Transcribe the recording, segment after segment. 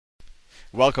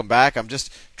Welcome back. I'm just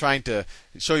trying to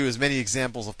show you as many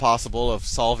examples as possible of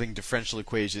solving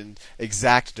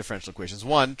exact differential equations.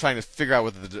 One, trying to figure out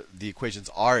whether the equations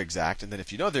are exact, and then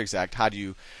if you know they're exact, how do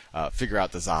you figure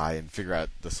out the xi and figure out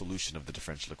the solution of the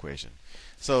differential equation.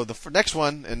 So the next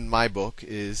one in my book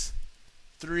is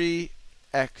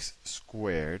 3x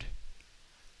squared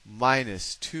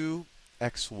minus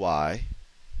 2xy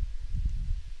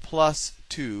plus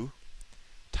 2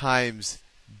 times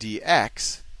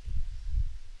dx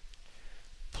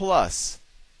plus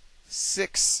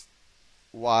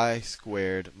 6y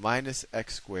squared minus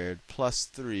x squared plus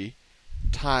 3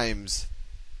 times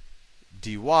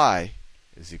dy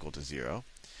is equal to 0.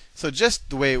 So just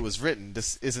the way it was written,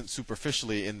 this isn't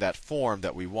superficially in that form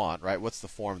that we want, right? What's the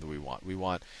form that we want? We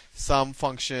want some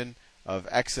function of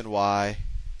x and y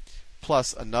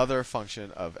plus another function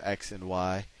of x and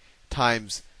y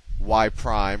times y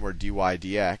prime, or dy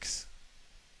dx,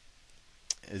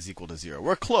 is equal to 0.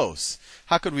 We're close.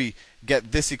 How could we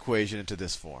get this equation into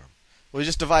this form? Well, we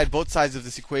just divide both sides of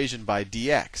this equation by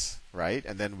dx, right?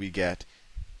 And then we get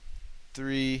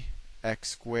 3x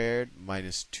squared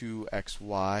minus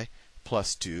 2xy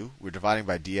plus 2. We're dividing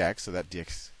by dx, so that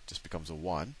dx just becomes a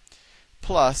 1.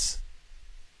 Plus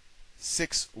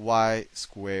 6y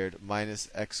squared minus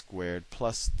x squared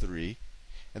plus 3.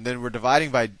 And then we're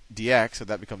dividing by dx, so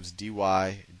that becomes dy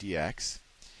dx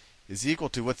is equal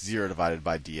to, what's 0 divided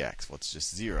by dx? Well, it's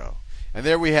just 0. And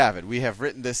there we have it. We have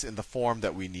written this in the form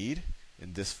that we need,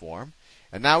 in this form.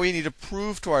 And now we need to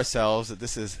prove to ourselves that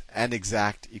this is an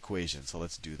exact equation. So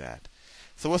let's do that.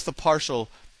 So what's the partial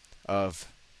of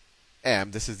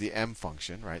m? This is the m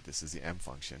function, right? This is the m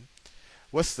function.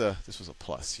 This was a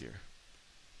plus here.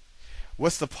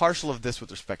 What's the partial of this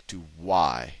with respect to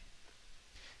y?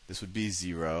 This would be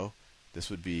 0. This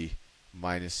would be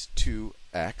minus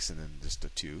 2x, and then just a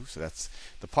 2. So that's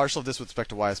the partial of this with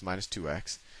respect to y is minus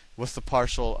 2x. What's the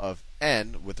partial of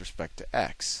n with respect to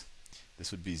x?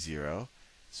 This would be 0.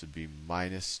 This would be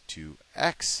minus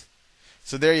 2x.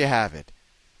 So there you have it.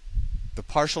 The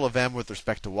partial of m with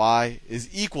respect to y is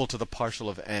equal to the partial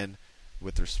of n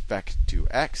with respect to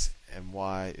x, and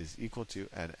y is equal to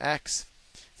nx.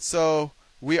 So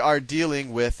we are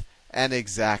dealing with an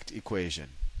exact equation.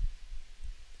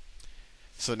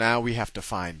 So now we have to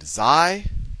find xi.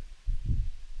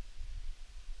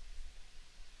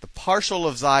 The partial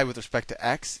of xi with respect to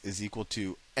x is equal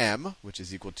to m, which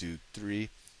is equal to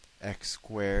 3x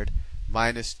squared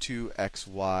minus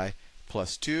 2xy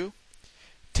plus 2.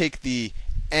 Take the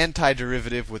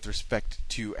antiderivative with respect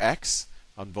to x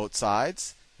on both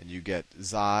sides, and you get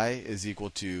xi is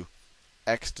equal to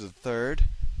x to the third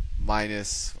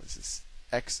minus, what is this,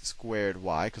 x squared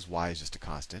y, because y is just a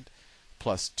constant,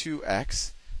 plus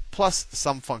 2x plus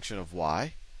some function of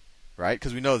y, right?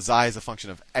 Because we know xi is a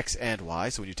function of x and y.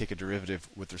 So when you take a derivative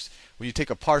when you take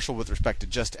a partial with respect to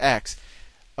just x,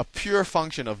 a pure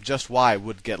function of just y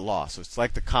would get lost. So it's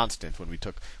like the constant when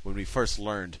we first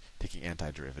learned taking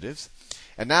antiderivatives.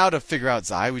 And now to figure out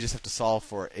xi, we just have to solve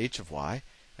for h of y.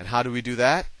 And how do we do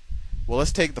that? Well,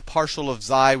 let's take the partial of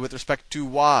xi with respect to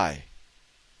y.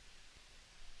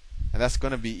 And that's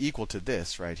going to be equal to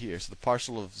this right here. So the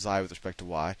partial of xi with respect to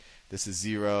y, this is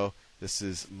 0. This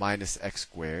is minus x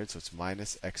squared. So it's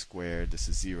minus x squared. This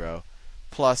is 0.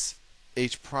 Plus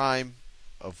h prime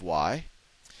of y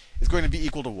is going to be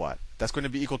equal to what? That's going to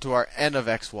be equal to our n of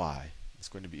xy. It's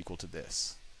going to be equal to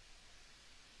this.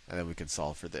 And then we can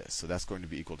solve for this. So that's going to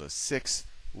be equal to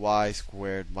 6y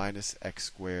squared minus x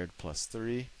squared plus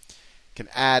 3. Can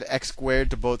add x squared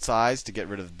to both sides to get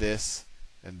rid of this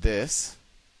and this.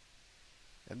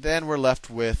 And then we're left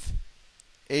with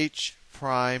h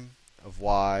prime of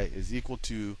y is equal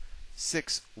to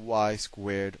 6y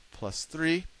squared plus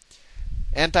 3.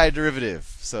 Antiderivative.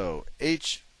 So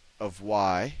h of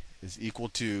y is equal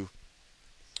to,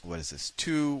 what is this,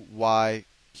 2y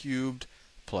cubed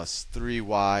plus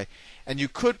 3y. And you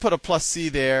could put a plus c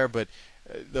there, but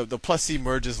the plus c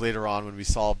merges later on when we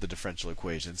solve the differential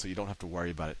equation, so you don't have to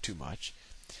worry about it too much.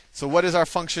 So what is our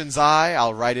function xi?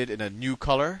 I'll write it in a new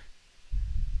color.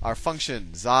 Our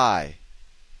function xi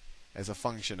as a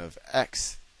function of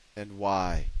x and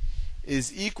y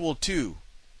is equal to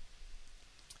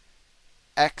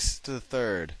x to the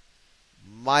third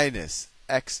minus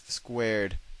x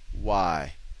squared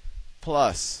y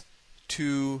plus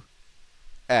 2x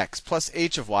plus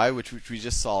h of y, which we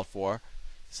just solved for.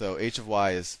 So h of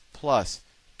y is plus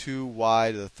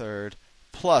 2y to the third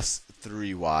plus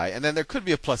 3y. And then there could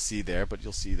be a plus c there, but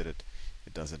you'll see that it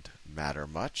doesn't matter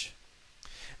much.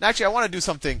 Now, actually, I want to do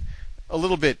something a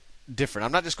little bit different.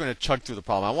 I'm not just going to chug through the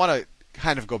problem. I want to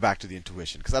kind of go back to the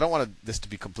intuition, because I don't want this to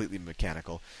be completely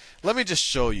mechanical. Let me just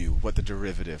show you what the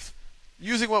derivative,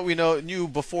 using what we knew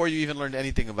before you even learned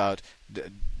anything about,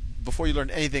 the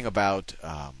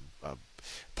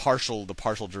partial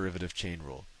derivative chain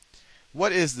rule.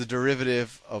 What is the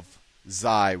derivative of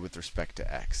xi with respect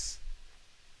to x?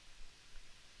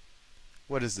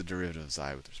 What is the derivative of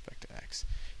xi with respect to x?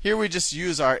 Here we just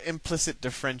use our implicit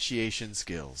differentiation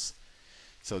skills.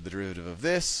 So the derivative of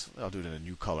this, I'll do it in a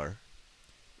new color,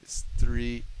 is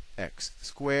 3x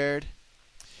squared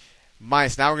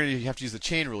minus, now we're going to have to use the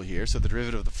chain rule here. So the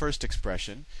derivative of the first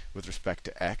expression with respect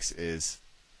to x is,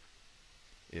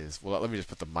 well, let me just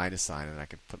put the minus sign, and I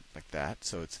can put it like that.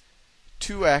 So it's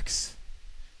 2x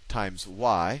times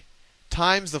y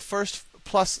times the first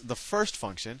plus the first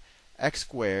function, x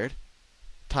squared,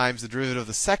 times the derivative of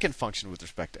the second function with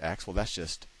respect to x. Well, that's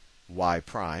just y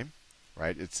prime,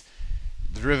 right? It's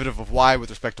the derivative of y with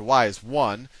respect to y is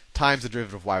 1 times the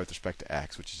derivative of y with respect to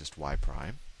x, which is just y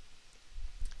prime.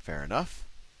 Fair enough.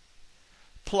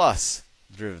 Plus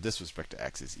the derivative of this with respect to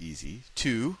x is easy,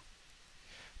 2.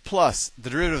 Plus the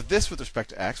derivative of this with respect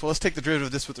to x. Well, let's take the derivative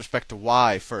of this with respect to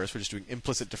y first. We're just doing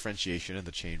implicit differentiation in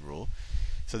the chain rule.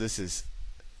 So this is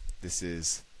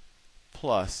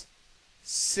plus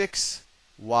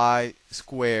 6y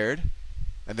squared.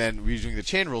 And then we're doing the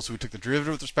chain rule, so we took the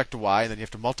derivative with respect to y, and then you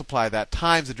have to multiply that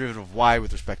times the derivative of y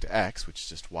with respect to x, which is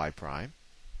just y prime.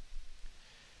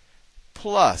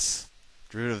 Plus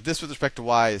the derivative of this with respect to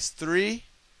y is 3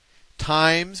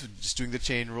 times, just doing the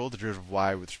chain rule, the derivative of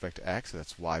y with respect to x, so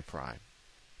that's y prime.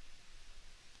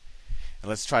 And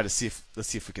let's see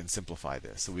if we can simplify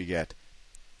this. So we get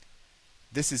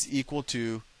this is equal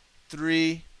to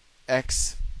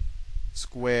 3x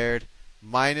squared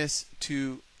minus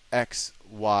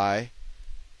 2xy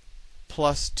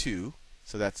plus 2.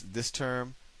 So that's this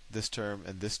term,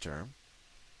 and this term.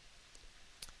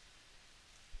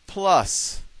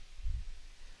 Plus,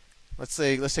 let's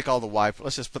take all the y,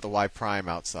 let's just put the y prime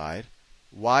outside.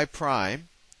 Y prime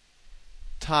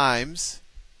times,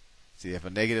 so you have a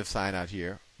negative sign out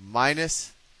here,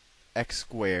 minus x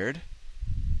squared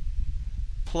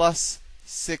plus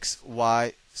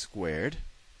 6y squared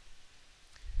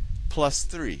plus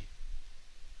 3.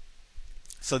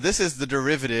 So this is the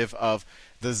derivative of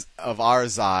our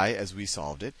xi as we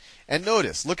solved it. And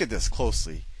notice, look at this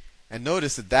closely, and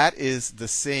notice that is the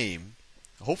same,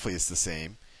 hopefully it's the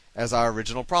same, as our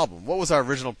original problem. What was our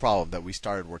original problem that we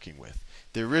started working with?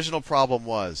 The original problem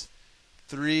was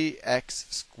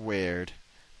 3x squared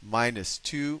minus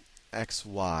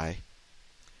 2xy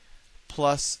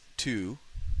plus 2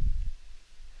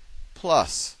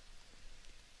 plus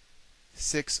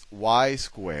 6y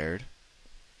squared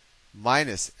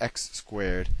minus x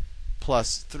squared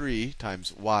plus 3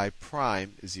 times y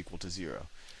prime is equal to 0.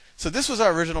 So this was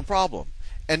our original problem.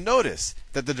 And notice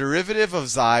that the derivative of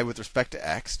xi with respect to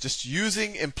x, just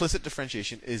using implicit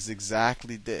differentiation, is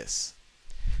exactly this.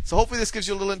 So hopefully this gives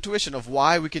you a little intuition of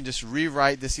why we can just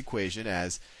rewrite this equation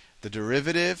as the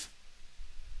derivative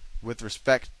with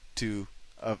respect to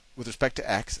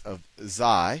x of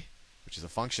xi, which is a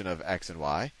function of x and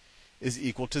y, is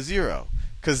equal to 0.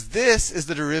 Because this is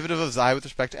the derivative of xi with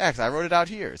respect to x. I wrote it out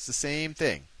here. It's the same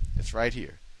thing. It's right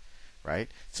here. Right?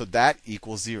 So that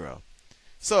equals 0.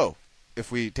 So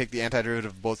if we take the antiderivative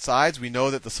of both sides, we know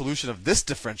that the solution of this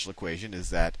differential equation is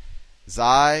that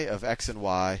xi of x and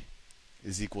y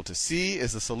is equal to c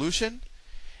is the solution.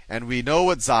 And we know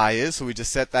what xi is, so we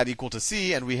just set that equal to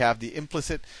c, and we have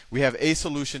a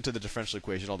solution to the differential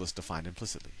equation, all this defined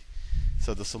implicitly.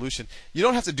 So the solution, you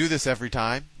don't have to do this every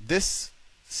time. This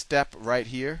step right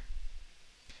here,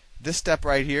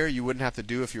 you wouldn't have to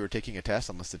do if you were taking a test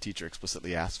unless the teacher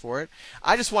explicitly asked for it.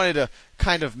 I just wanted to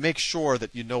kind of make sure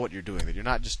that you know what you're doing, that you're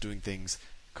not just doing things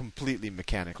completely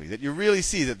mechanically, that you really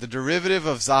see that the derivative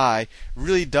of xi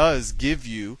really does give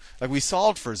you, like we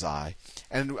solved for xi,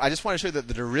 and I just want to show you that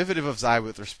the derivative of xi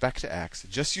with respect to x,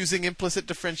 just using implicit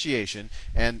differentiation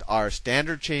and our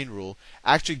standard chain rule,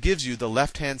 actually gives you the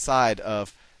left-hand side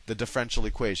of the differential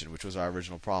equation, which was our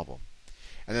original problem.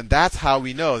 And then that's how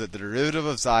we know that the derivative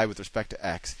of xi with respect to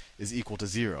x is equal to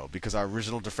 0, because our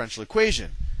original differential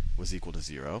equation was equal to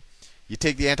 0. You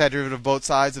take the antiderivative of both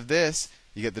sides of this,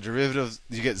 you get the derivative,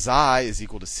 you get xi is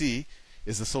equal to c,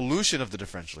 is the solution of the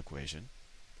differential equation.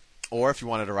 Or if you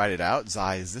wanted to write it out,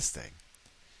 xi is this thing.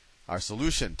 Our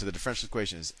solution to the differential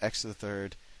equation is x to the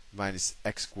third minus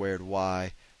x squared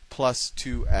y plus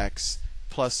 2x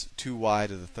plus 2y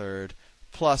to the third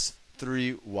plus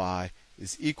 3y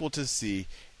is equal to c,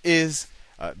 is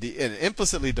an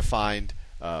implicitly defined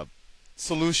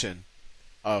solution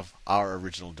of our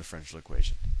original differential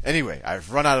equation. Anyway,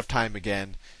 I've run out of time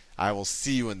again. I will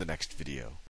see you in the next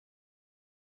video.